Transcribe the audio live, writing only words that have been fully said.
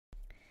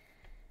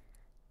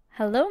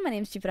Hello, my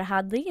name's Jupi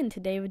Hadley, and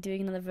today we're doing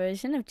another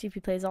version of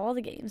Jupi Plays All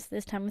the Games,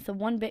 this time with the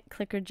 1-Bit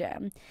Clicker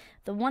Jam.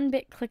 The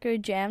 1-Bit Clicker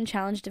Jam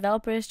challenged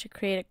developers to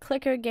create a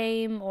clicker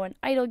game, or an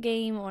idle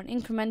game, or an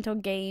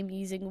incremental game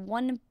using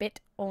 1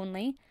 bit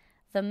only,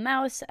 the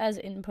mouse as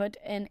input,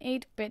 and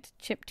 8-bit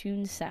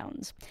chiptune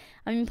sounds.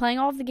 I've been playing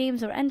all of the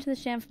games that were entered in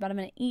this jam for about a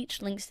minute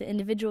each. Links to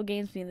individual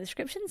games will be in the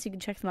description, so you can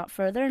check them out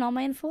further, and all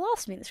my info will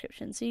also be in the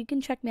description, so you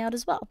can check me out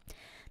as well.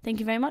 Thank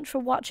you very much for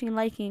watching and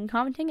liking and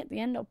commenting. At the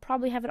end, I'll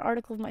probably have an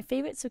article of my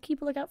favorites, so keep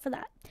a lookout for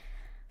that.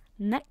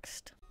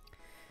 Next,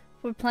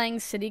 we're playing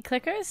City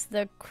Clickers,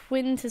 the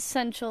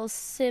quintessential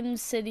Sim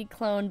City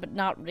clone, but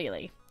not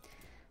really.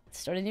 Let's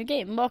start a new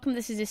game. Welcome,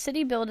 this is your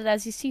city. Build it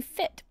as you see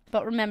fit.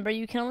 But remember,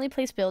 you can only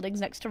place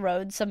buildings next to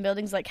roads. Some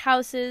buildings like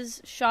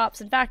houses, shops,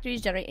 and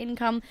factories generate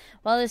income,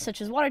 while others such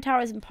as water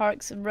towers and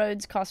parks and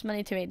roads cost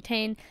money to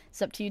maintain.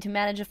 It's up to you to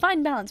manage a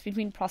fine balance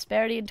between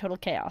prosperity and total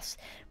chaos.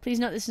 Please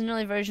note this is an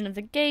early version of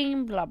the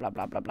game, blah blah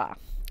blah blah blah.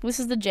 This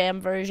is the jam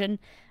version.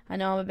 I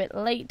know I'm a bit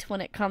late when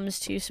it comes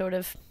to sort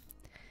of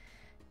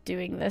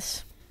doing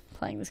this,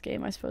 playing this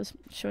game, I suppose.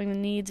 Showing the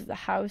needs of the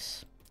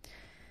house.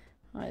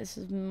 Alright, this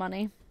is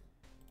money.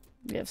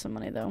 We have some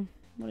money though.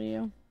 What are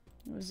you?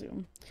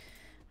 Resume.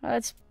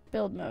 Let's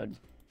build mode.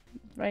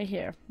 Right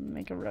here.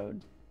 Make a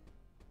road.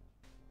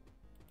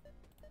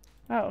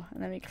 Oh,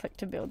 and then we click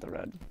to build the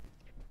road.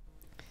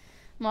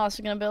 I'm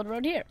also going to build a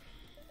road here.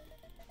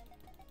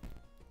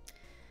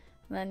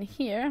 And then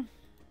here.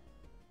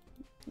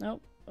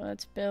 Nope.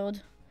 Let's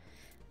build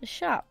a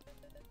shop.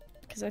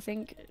 Because I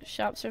think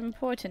shops are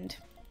important.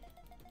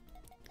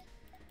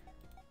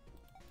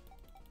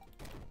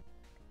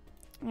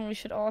 And we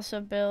should also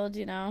build,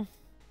 you know,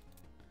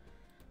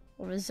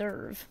 a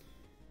reserve.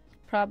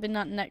 Probably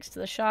not next to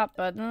the shop,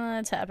 but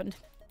it's happened.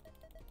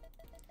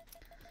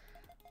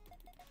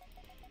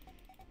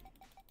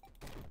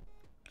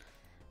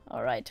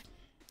 Alright.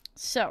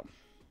 So.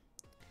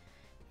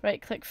 Right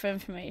click for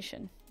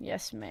information.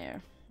 Yes,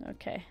 mayor.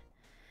 Okay.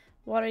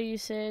 Water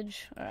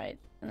usage. Alright.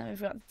 And then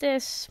we've got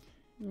this.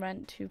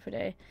 Rent 2 per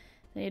day.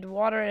 Need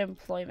water and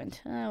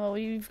employment. Well,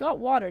 we've got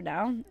water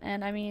now.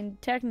 And I mean,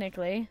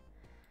 technically,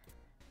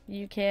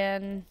 you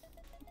can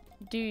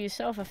do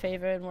yourself a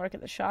favor and work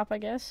at the shop, I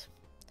guess.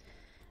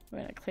 We're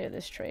gonna clear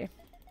this tree.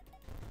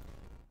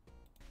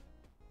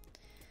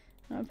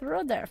 I'll put a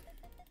road there.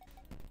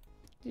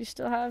 Do you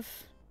still have...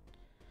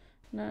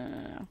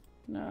 No.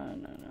 No.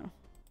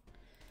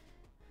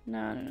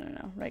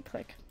 Right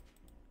click.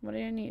 What are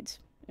your needs?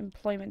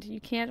 Employment.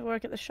 You can't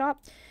work at the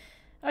shop?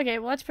 Okay,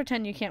 well, let's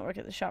pretend you can't work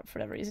at the shop for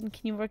whatever reason.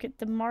 Can you work at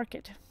the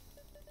market?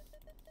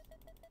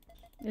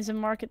 Is a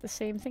market the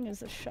same thing as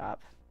the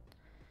shop?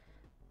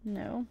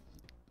 No.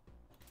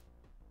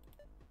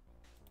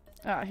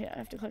 Ah, yeah, I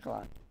have to click a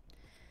lot.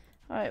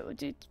 Alright, well,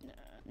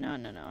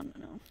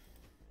 no.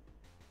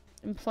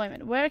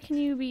 Employment. Where can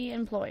you be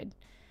employed?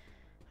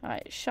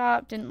 Alright,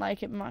 shop, didn't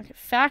like it. Market.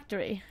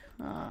 Factory.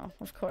 Oh,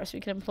 of course,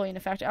 we can employ in a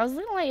factory. I was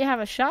gonna let you have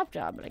a shop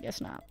job, but I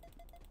guess not.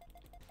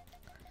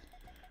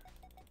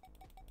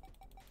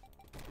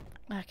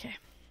 Okay.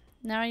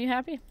 Now are you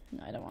happy?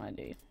 No, I don't want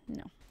to do you.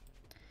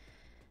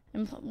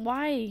 No.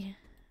 Why?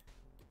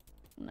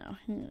 No.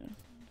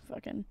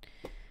 Fucking.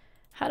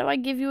 How do I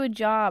give you a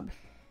job?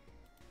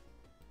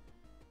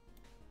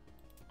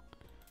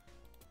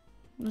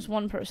 There's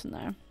one person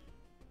there.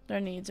 Their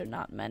needs are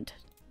not met.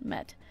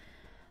 And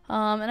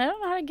I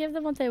don't know how to give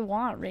them what they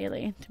want,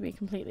 really, to be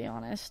completely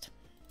honest.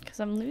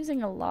 Because I'm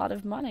losing a lot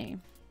of money.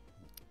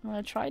 Well,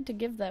 I tried to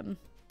give them...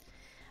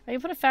 I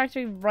can put a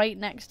factory right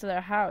next to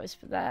their house,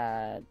 but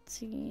that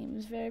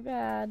seems very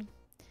bad.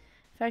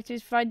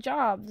 Factories provide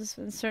jobs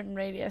in a certain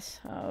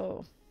radius.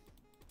 Oh.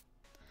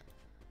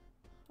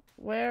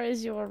 Where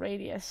is your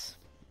radius?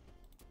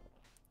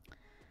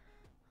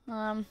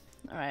 Alright,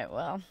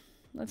 well...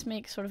 Let's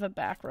make sort of a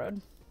back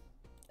road.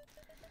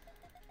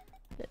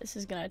 This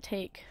is gonna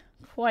take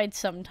quite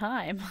some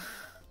time.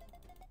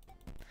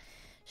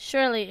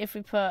 Surely if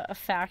we put a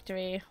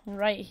factory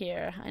right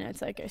here, I know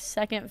it's like our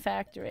second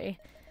factory,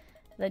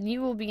 then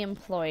you will be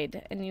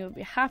employed and you will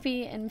be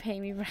happy and pay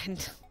me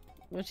rent,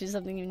 which is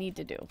something you need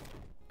to do.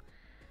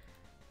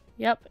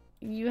 Yep,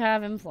 you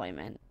have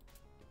employment.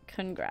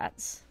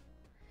 Congrats.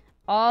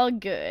 All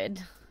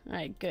good.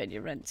 Alright, good,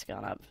 your rent's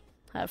gone up.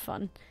 Have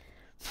fun.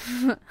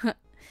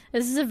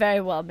 This is a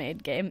very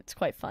well-made game. It's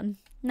quite fun.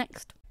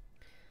 Next.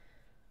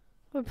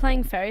 We're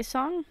playing Fairy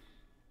Song.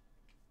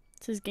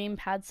 This is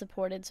gamepad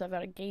supported, so I've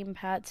got a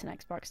gamepad, it's an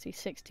Xbox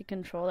 360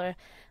 controller.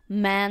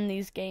 Man,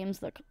 these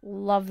games look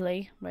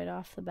lovely right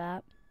off the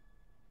bat.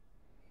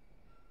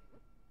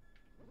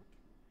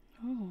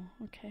 Oh,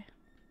 okay.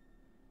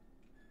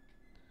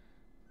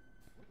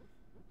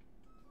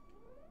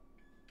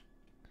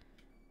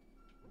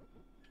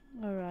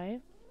 Alright.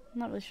 I'm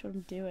not really sure what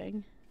I'm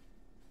doing.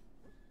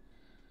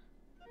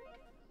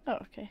 Oh,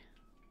 okay.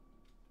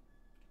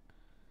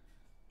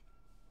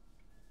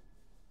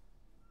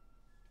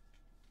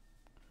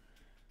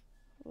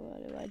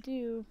 What do I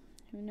do?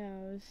 Who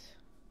knows?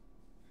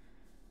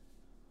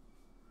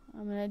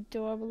 I'm an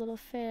adorable little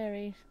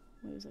fairy.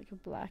 It was like a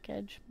black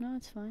edge. No,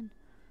 it's fine.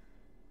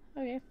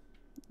 Okay.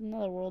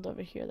 Another world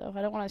over here, though.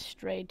 I don't want to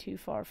stray too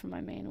far from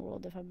my main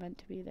world if I'm meant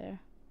to be there.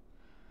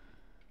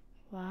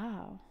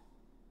 Wow.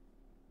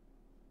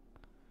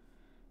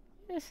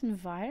 Look at this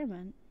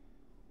environment.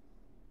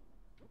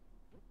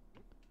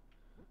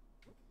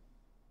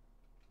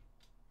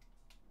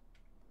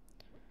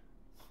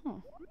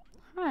 Huh.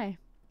 Hi.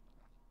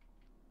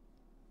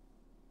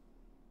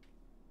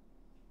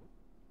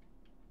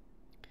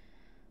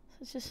 So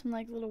it's just some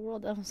like little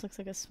world that almost looks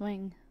like a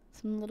swing.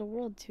 Some little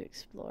world to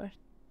explore.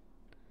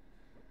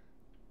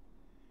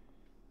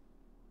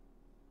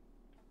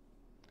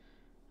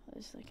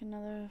 There's like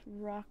another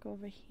rock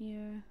over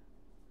here.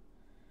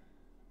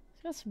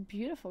 It's got some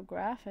beautiful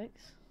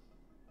graphics.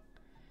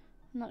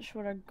 I'm not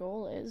sure what our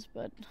goal is,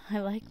 but I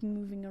like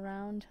moving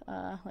around,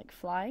 like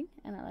flying,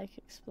 and I like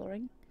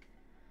exploring.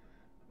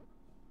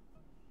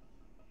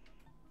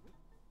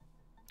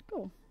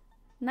 Cool.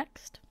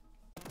 Next.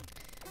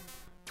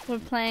 We're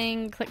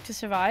playing Click to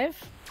Survive.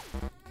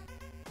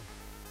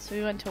 So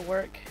we went to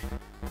work.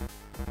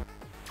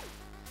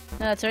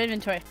 No, that's our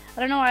inventory. I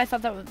don't know why I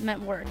thought that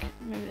meant work.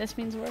 Maybe this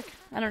means work?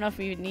 I don't know if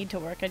we would need to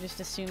work. I just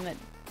assume that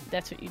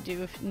that's what you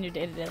do in your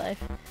day-to-day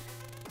life.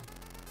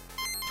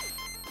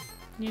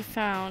 You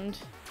found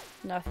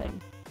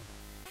nothing.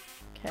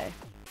 Okay.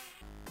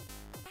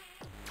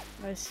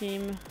 I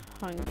seem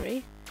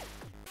hungry.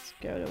 Let's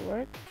go to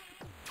work.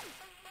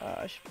 Oh,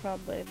 I should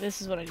probably...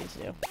 This is what I need to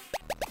do.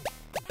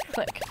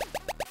 Click.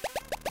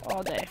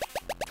 All day.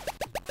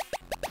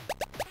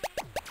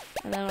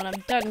 And then when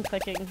I'm done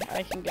clicking,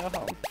 I can go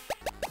home.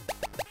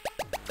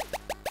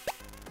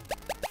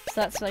 So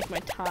that's like my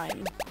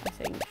time, I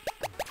think.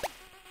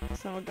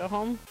 So we'll go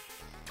home.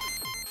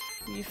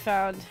 You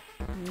found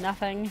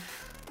nothing.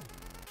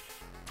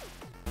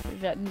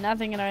 We've got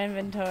nothing in our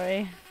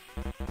inventory.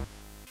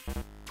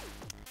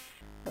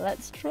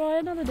 Let's try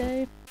another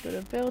day. Go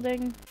to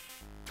building.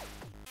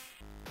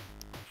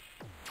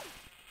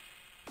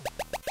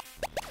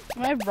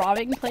 Am I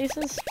robbing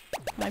places?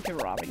 I might be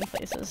robbing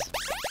places.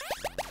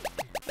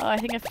 Oh, I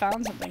think I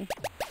found something.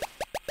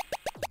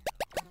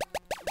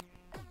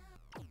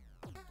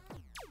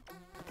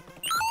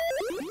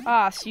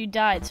 Ah, so you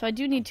died. So I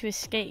do need to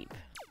escape.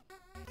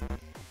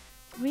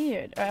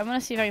 Weird. Alright, I'm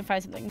gonna see if I can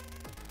find something.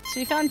 So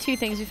we found two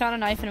things. We found a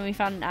knife and we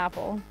found an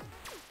apple.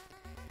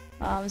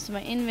 So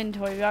my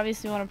inventory, we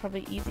obviously want to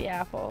probably eat the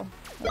apple.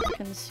 Let's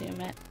consume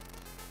it.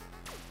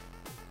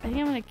 I think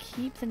I'm gonna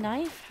keep the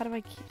knife. How do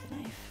I keep the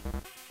knife?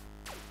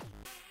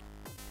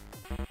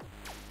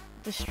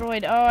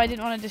 Destroyed. Oh, I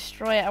didn't want to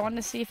destroy it. I wanted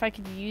to see if I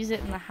could use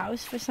it in the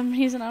house for some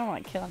reason. I don't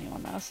want to kill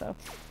anyone now, so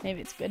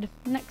maybe it's good.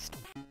 Next.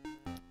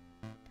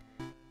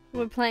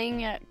 We're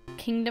playing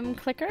Kingdom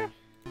Clicker.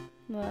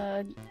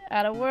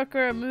 Add a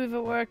worker, remove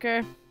a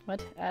worker.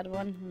 What? Add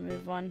one,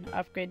 remove one,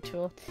 upgrade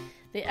tool.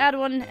 The add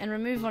one and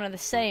remove one are the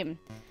same.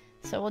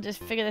 So we'll just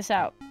figure this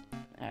out.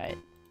 Alright.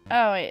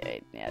 Oh,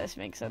 wait. Yeah, this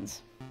makes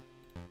sense.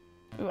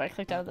 Ooh, I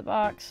clicked out of the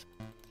box.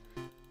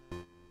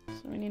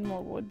 So we need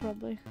more wood,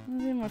 probably.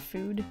 We need more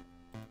food.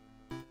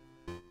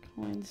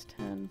 Coins,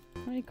 10.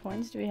 How many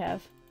coins do we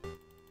have?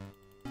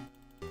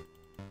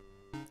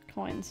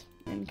 Coins.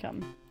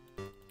 Income.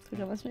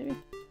 Click on this, maybe?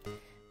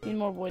 Need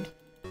more wood.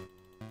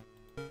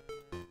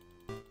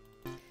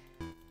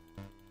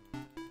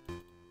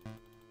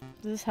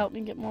 Does this help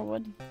me get more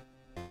wood?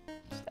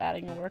 Just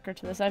adding a worker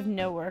to this. I have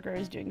no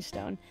workers doing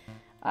stone.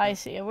 I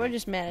see. We're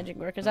just managing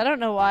workers. I don't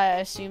know why I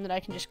assume that I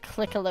can just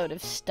click a load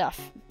of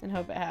stuff and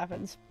hope it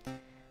happens.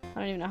 I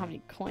don't even know how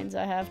many coins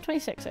I have.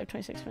 26. I have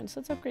 26 coins.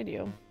 Let's upgrade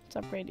you. Let's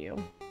upgrade you.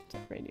 Let's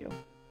upgrade you.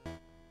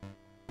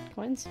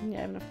 Coins? Yeah,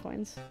 I have enough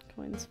coins.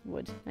 Coins.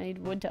 Wood. I need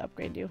wood to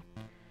upgrade you.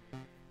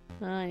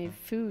 I need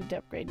food to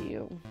upgrade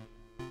you.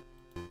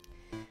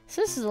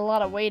 So this is a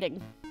lot of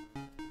waiting.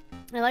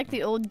 I like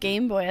the old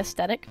Game Boy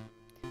aesthetic.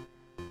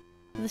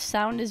 The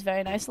sound is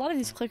very nice. A lot of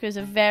these clickers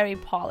are very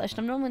polished.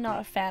 I'm normally not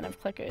a fan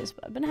of clickers,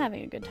 but I've been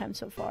having a good time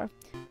so far.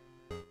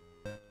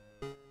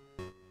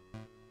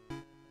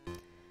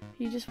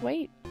 You just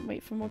wait.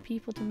 Wait for more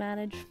people to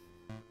manage.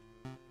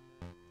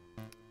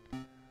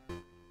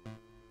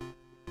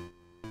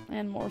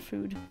 And more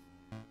food.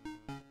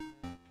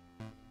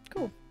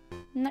 Cool.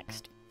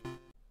 Next.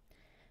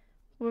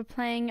 We're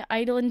playing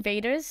Idle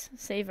Invaders.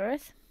 Save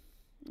Earth.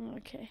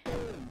 Okay.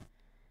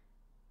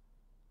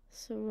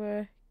 So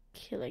we're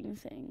killing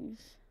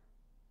things.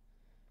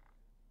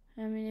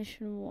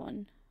 Ammunition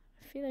 1.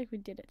 I feel like we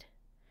did it.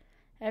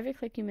 Every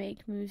click you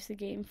make moves the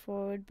game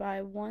forward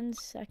by 1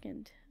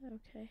 second.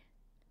 Okay.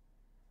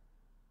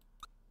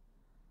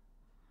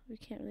 We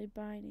can't really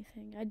buy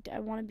anything. I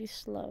want to be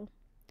slow.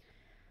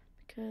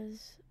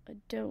 Because I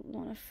don't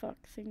want to fuck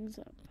things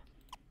up.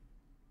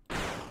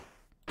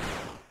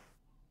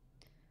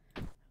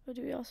 Oh,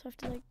 do we also have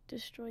to, like,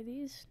 destroy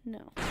these?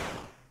 No.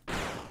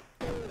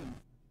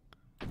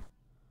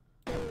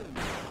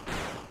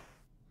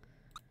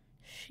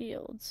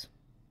 Shields.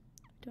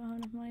 Don't have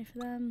enough money for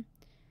them.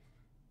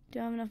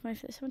 Don't have enough money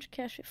for this. How much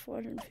cash?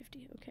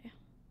 450. Okay.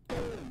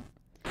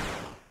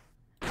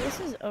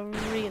 this is a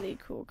really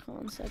cool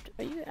concept.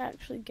 Are you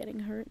actually getting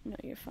hurt? No,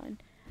 you're fine.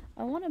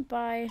 I want to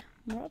buy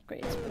more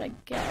upgrades, but I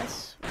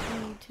guess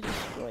we need to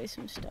destroy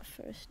some stuff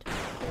first.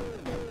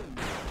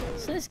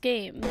 So this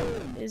game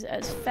is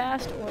as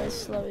fast or as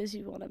slow as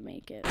you want to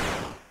make it.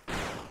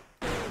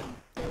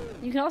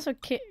 You can also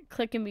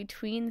click in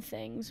between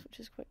things, which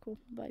is quite cool.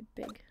 Buy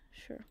big,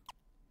 sure.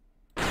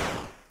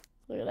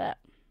 Look at that.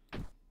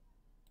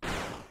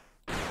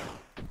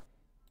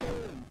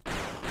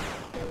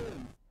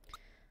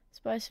 Let's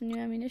buy some new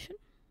ammunition.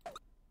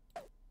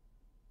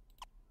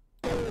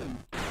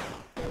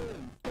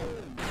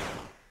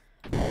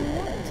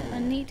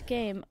 Neat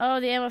game. Oh,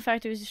 the ammo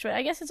factory was destroyed.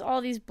 I guess it's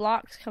all these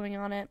blocks coming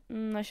on it.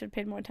 I should have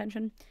paid more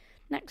attention.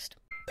 Next.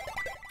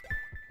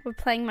 We're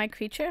playing my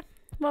creature.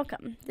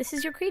 Welcome. This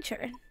is your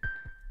creature.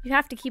 You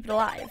have to keep it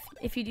alive.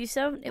 If you do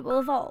so, it will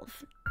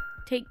evolve.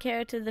 Take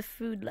care to the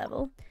food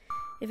level.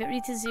 If it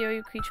reaches 0,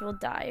 your creature will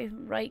die.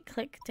 Right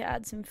click to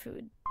add some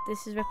food.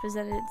 This is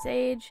represented its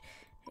age.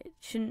 It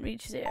shouldn't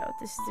reach 0.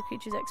 This is the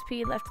creature's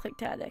XP. Left click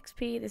to add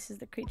XP. This is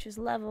the creature's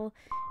level.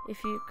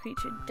 If your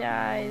creature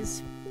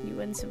dies, you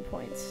win some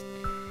points.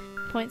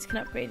 Points can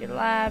upgrade your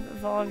lab,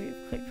 evolve your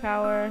click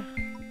power.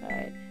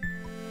 Alright.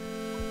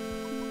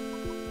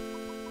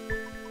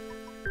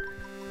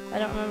 I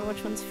don't remember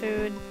which one's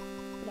food,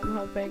 but I'm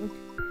hoping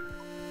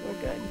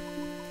we're good.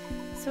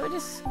 So we're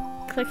just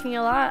clicking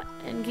a lot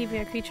and keeping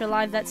our creature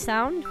alive. That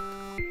sound,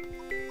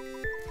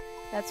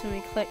 that's when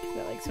we click,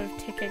 that like sort of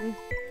ticking.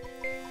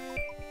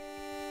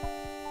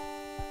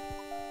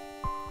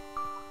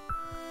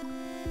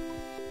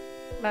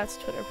 That's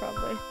Twitter,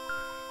 probably.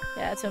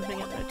 Yeah, it's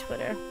opening up their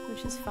Twitter,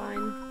 which is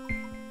fine.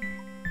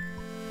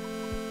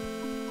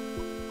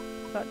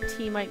 Thought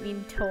T might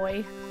mean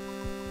toy.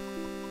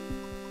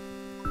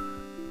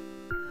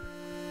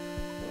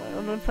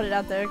 I'm gonna put it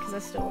out there because I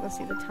still want to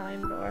see the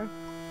time bar.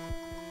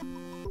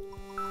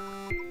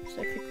 Should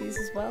I click these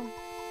as well?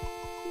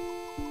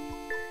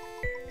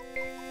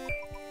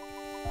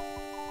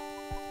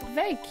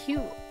 Very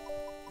cute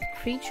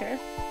creature.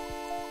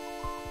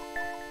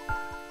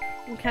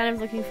 I'm kind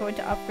of looking forward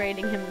to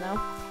upgrading him, though.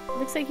 It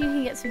looks like you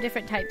can get some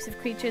different types of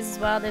creatures as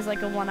well. There's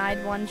like a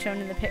one-eyed one shown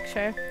in the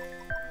picture.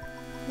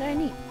 Very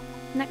neat.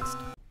 Next.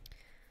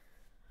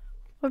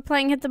 We're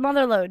playing Hit the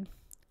Motherlode.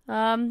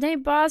 Hey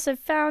boss, I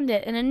found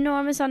it. An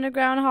enormous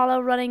underground hollow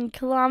running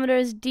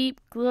kilometers deep,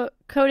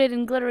 coated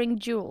in glittering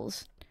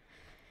jewels.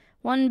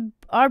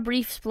 Our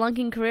brief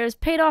spelunking career is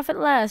paid off at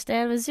last,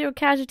 and with 0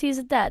 casualties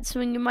at that.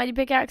 Swing your mighty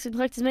pickaxe and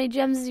collect as many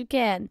gems as you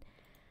can.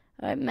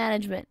 Alright,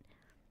 management.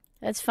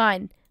 That's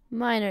fine.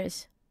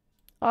 Miners.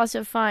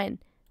 Also fine.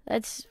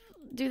 Let's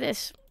do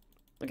this.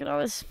 Look at all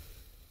this.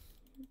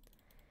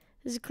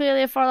 This is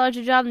clearly a far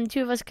larger job than the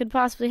 2 of us could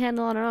possibly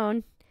handle on our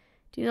own.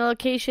 Do you know the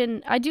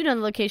location? I do know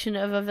the location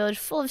of a village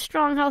full of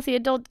strong, healthy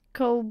adult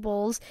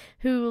kobolds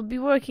who will be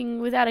working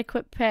with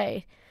adequate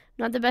pay.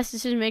 Not the best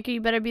decision maker. You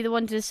better be the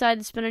one to decide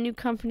to spend our new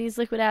company's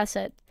liquid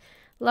asset.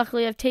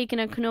 Luckily, I've taken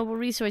a noble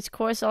resource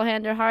course. I'll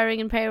handle hiring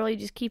and payroll. You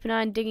just keep an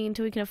eye on digging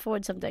until we can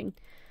afford something.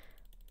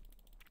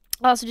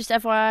 Also, just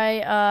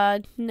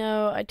FYI,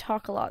 no, I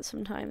talk a lot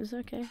sometimes,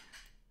 okay.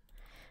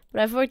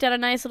 But I've worked out a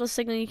nice little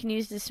signal you can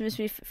use to dismiss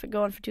me for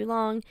going for too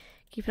long.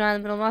 Keep an eye on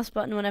the middle mouse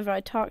button whenever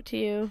I talk to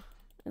you.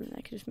 And then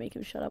I can just make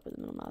him shut up with the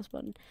middle mouse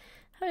button.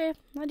 Oh yeah,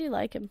 I do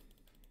like him.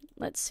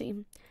 Let's see.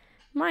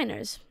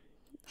 Miners.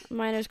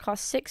 Miners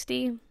cost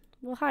 60.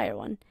 We'll hire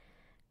one.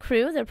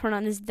 Crew, their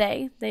pronoun is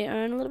they. They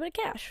earn a little bit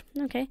of cash.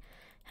 Okay.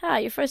 Hi,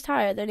 your first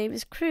hire. Their name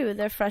is Crew.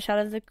 They're fresh out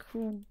of the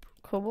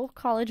Kobold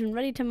College and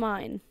ready to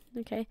mine.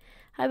 Okay.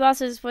 Hi,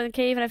 bosses. For the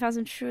cave, and I found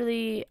some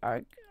truly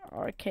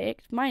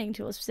archaic mining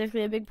tools,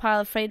 specifically a big pile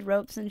of frayed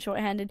ropes and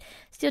short-handed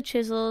steel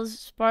chisels,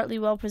 spartly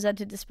well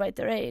presented despite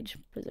their age.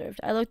 Preserved.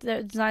 I looked at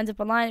their designs up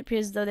online. It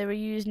appears as though they were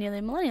used nearly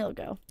a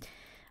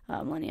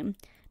millennium.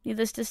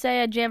 Needless to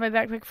say, I jammed my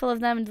backpack full of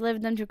them and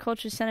delivered them to a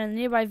culture center in the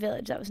nearby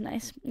village. That was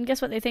nice. And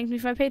guess what? They thanked me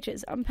for my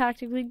patrons. I'm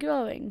practically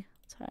glowing.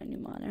 Let's hire a new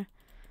miner.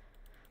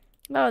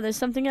 Oh, there's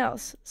something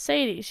else.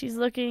 Sadie, she's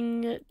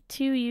looking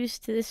too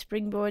used to this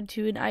springboard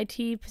to an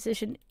IT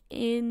position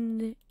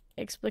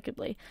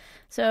inexplicably.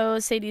 So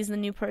Sadie's the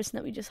new person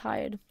that we just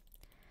hired.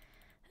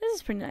 This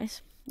is pretty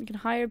nice. We can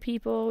hire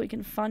people. We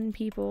can fund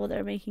people.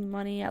 They're making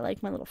money. I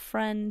like my little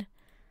friend.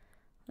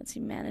 Let's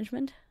see,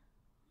 management.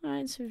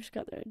 Alright, so we've just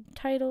got their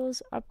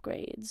titles,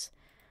 upgrades,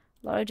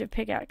 larger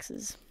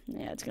pickaxes.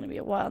 Yeah, it's going to be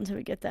a while until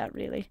we get that,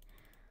 really.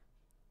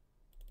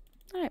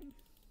 Alright,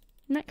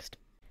 next.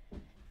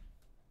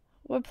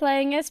 We're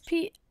playing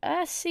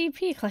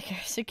SCP Clicker.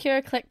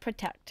 Secure, click,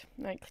 protect.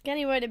 Alright, click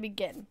anywhere to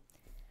begin.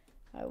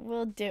 I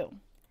will do.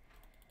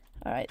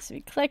 Alright, so we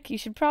click. You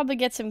should probably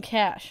get some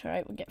cash.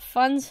 Alright, we'll get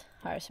funds,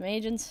 hire some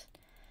agents,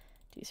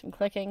 do some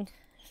clicking.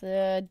 If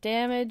the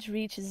damage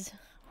reaches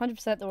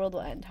 100%, the world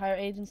will end. Hire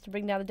agents to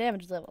bring down the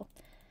damage level.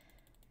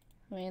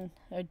 I mean,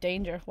 or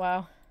danger.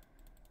 Wow.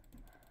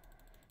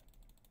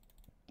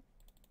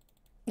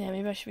 Yeah,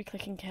 maybe I should be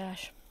clicking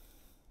cash.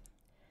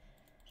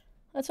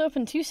 Let's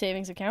open 2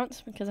 savings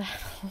accounts because I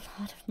have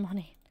a lot of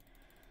money.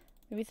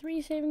 Maybe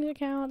 3 savings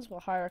accounts.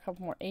 We'll hire a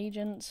couple more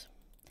agents.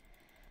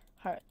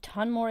 Hire a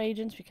ton more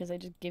agents because they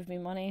just give me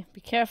money.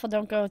 Be careful,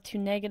 don't go too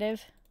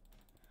negative.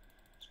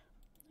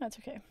 That's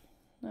okay.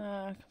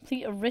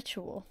 Complete a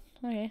ritual.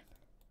 Okay.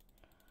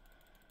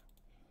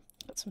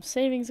 Got some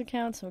savings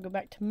accounts, and we'll go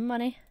back to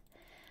money.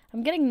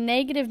 I'm getting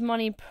negative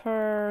money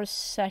per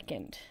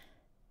second,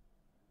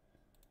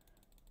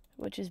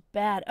 which is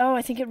bad. Oh,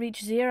 I think it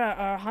reached 0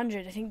 or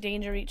 100. I think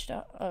danger reached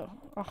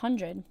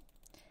 100.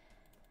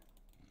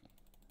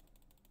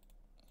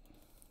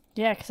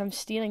 Yeah, because I'm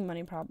stealing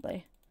money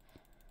probably.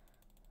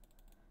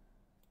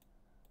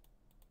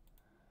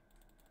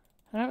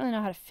 I don't really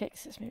know how to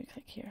fix this. Maybe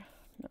click here.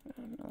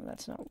 No,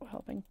 that's not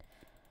helping.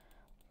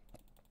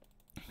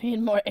 We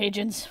need more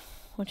agents,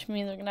 which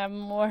means we're going to have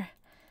more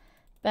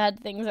bad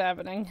things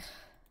happening.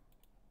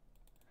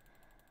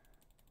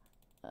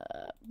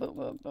 Boom,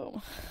 boom,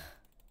 boom.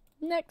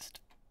 Next.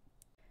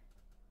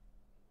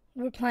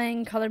 We're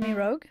playing Color Me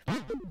Rogue.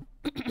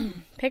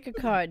 Pick a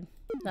card.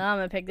 I'm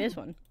going to pick this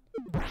one.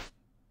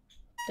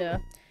 Duh.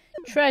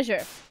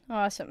 Treasure.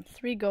 Awesome.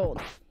 3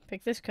 gold.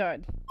 Pick this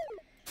card.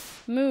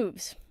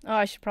 Moves. Oh,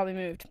 I should probably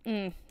moved.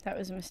 That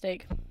was a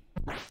mistake.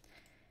 We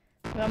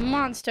got a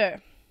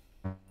monster.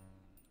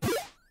 So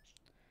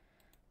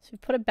we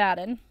put a bat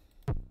in.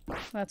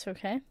 That's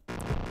okay.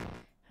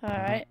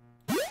 Alright.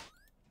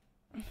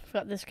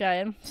 Got this guy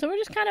in. So we're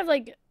just kind of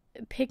like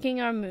picking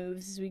our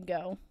moves as we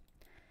go.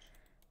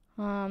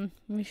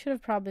 We should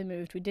have probably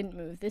moved. We didn't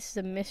move. This is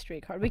a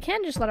mystery card. We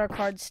can just let our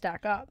cards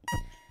stack up.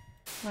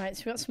 Alright,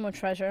 so we got some more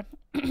treasure.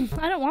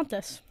 I don't want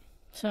this.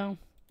 So,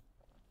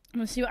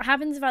 we'll see what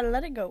happens if I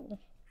let it go.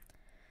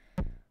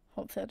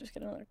 Hopefully I'll just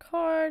get another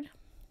card.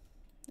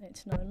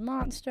 It's another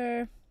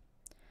monster.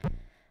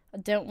 I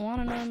don't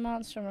want another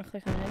monster. I'm going to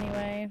click on it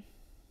anyway.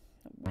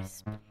 A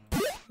wisp.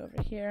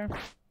 Over here.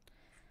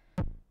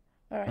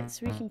 Alright,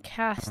 so we can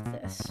cast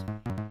this.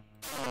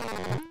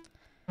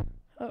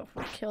 Oh,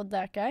 we killed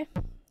that guy.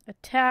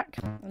 Attack.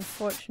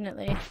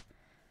 Unfortunately,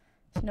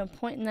 there's no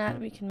point in that.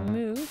 We can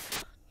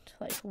move to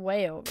like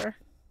way over.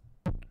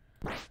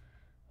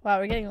 Wow,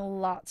 we're getting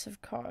lots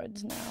of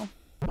cards now.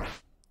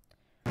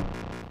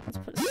 Let's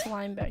put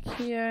slime back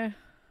here.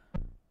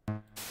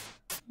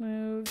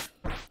 Move.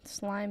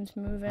 Slime's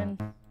moving.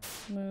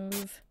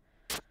 Move.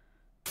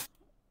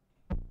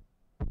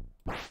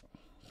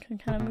 Can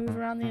kind of move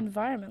around the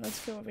environment.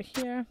 Let's go over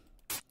here.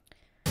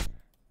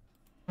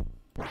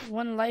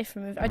 1 life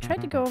removed. I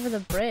tried to go over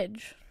the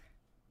bridge.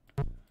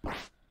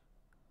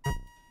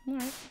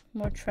 Alright,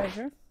 more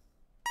treasure.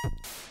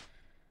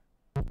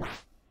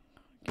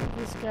 Give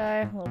this guy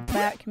a little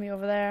bat can be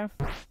over there.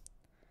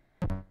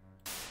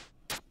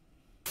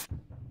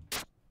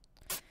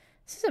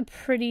 This is a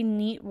pretty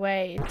neat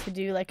way to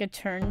do like a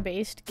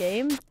turn-based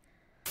game.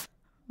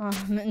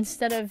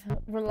 Instead of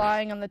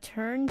relying on the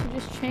turn to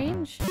just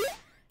change,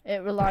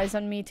 it relies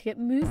on me to get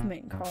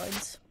movement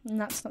cards. And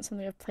that's not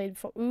something I've played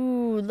before.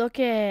 Ooh, look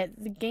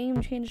at the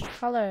game changed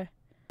color.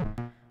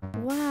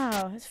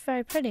 Wow, it's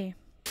very pretty.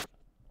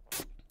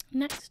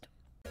 Next.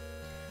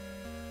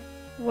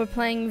 We're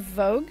playing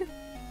Vogue.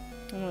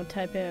 I'm going to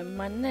type in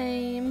my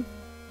name.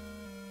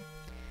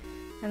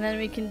 And then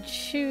we can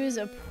choose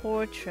a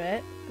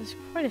portrait. There's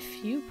quite a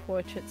few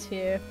portraits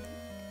here.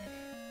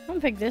 I'm going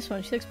to pick this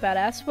one. She looks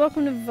badass.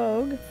 Welcome to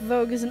Vogue.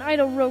 Vogue is an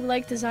idle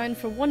roguelike designed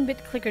for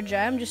 1-bit clicker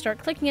jam. Just start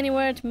clicking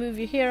anywhere to move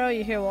your hero.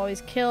 Your hero will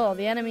always kill all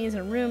the enemies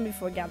in a room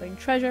before gathering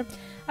treasure.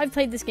 I've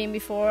played this game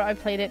before. I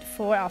played it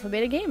for Alpha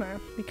Beta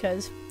Gamer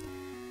because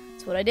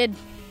that's what I did.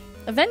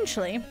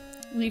 Eventually,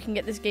 you can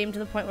get this game to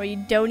the point where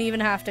you don't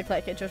even have to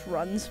click. It just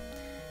runs.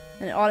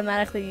 And it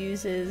automatically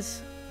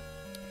uses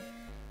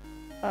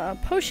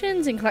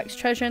potions and collects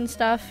treasure and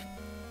stuff.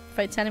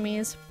 Fights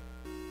enemies.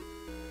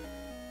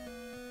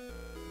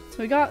 So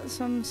we got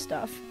some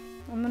stuff.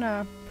 I'm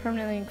gonna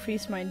permanently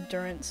increase my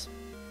endurance.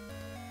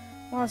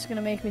 Well, it's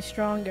gonna make me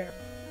stronger.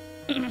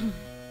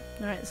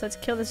 Alright, so let's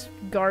kill this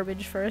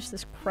garbage first,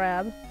 this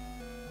crab.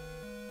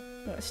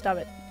 Oh, stop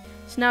it.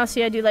 So now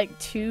see I do like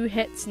 2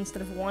 hits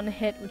instead of 1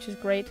 hit, which is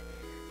great.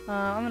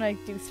 I'm gonna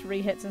do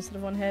 3 hits instead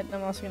of 1 hit, and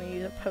I'm also gonna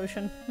use a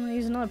potion. I'm gonna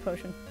use another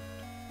potion.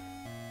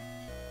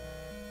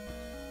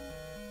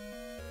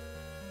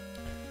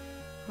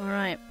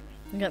 Alright,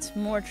 we got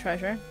some more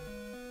treasure.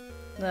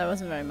 That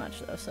wasn't very much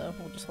though, so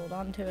we'll just hold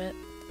on to it.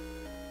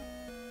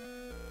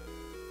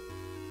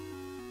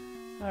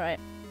 Alright.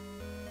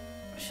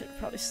 Should have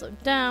probably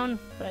slowed down,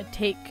 but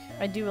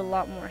I do a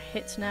lot more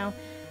hits now.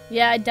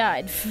 Yeah, I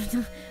died.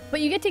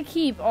 But you get to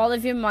keep all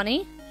of your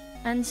money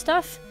and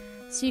stuff,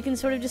 so you can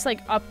sort of just like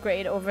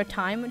upgrade over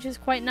time, which is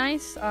quite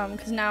nice,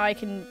 because now I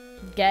can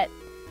get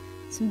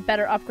some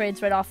better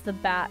upgrades right off the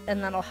bat,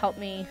 and that'll help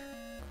me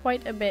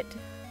quite a bit.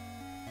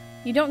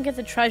 You don't get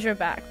the treasure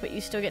back, but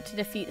you still get to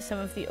defeat some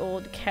of the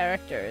old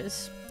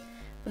characters.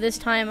 But this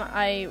time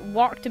I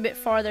walked a bit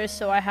farther,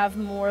 so I have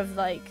more of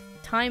like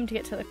time to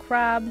get to the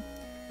crab.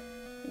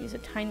 Use a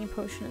tiny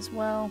potion as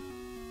well.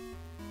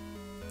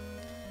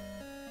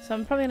 So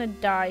I'm probably gonna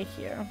die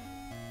here.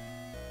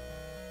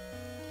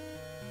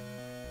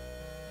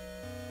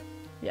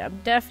 Yeah, I'm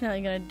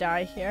definitely gonna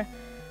die here.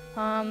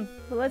 But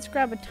let's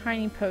grab a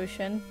tiny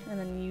potion and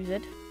then use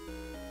it.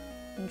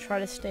 And try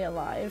to stay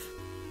alive.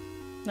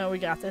 No, we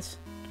got this.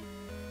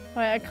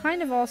 Alright, I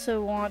kind of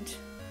also want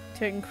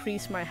to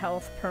increase my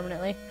health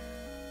permanently.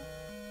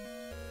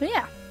 But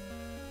yeah,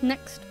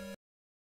 next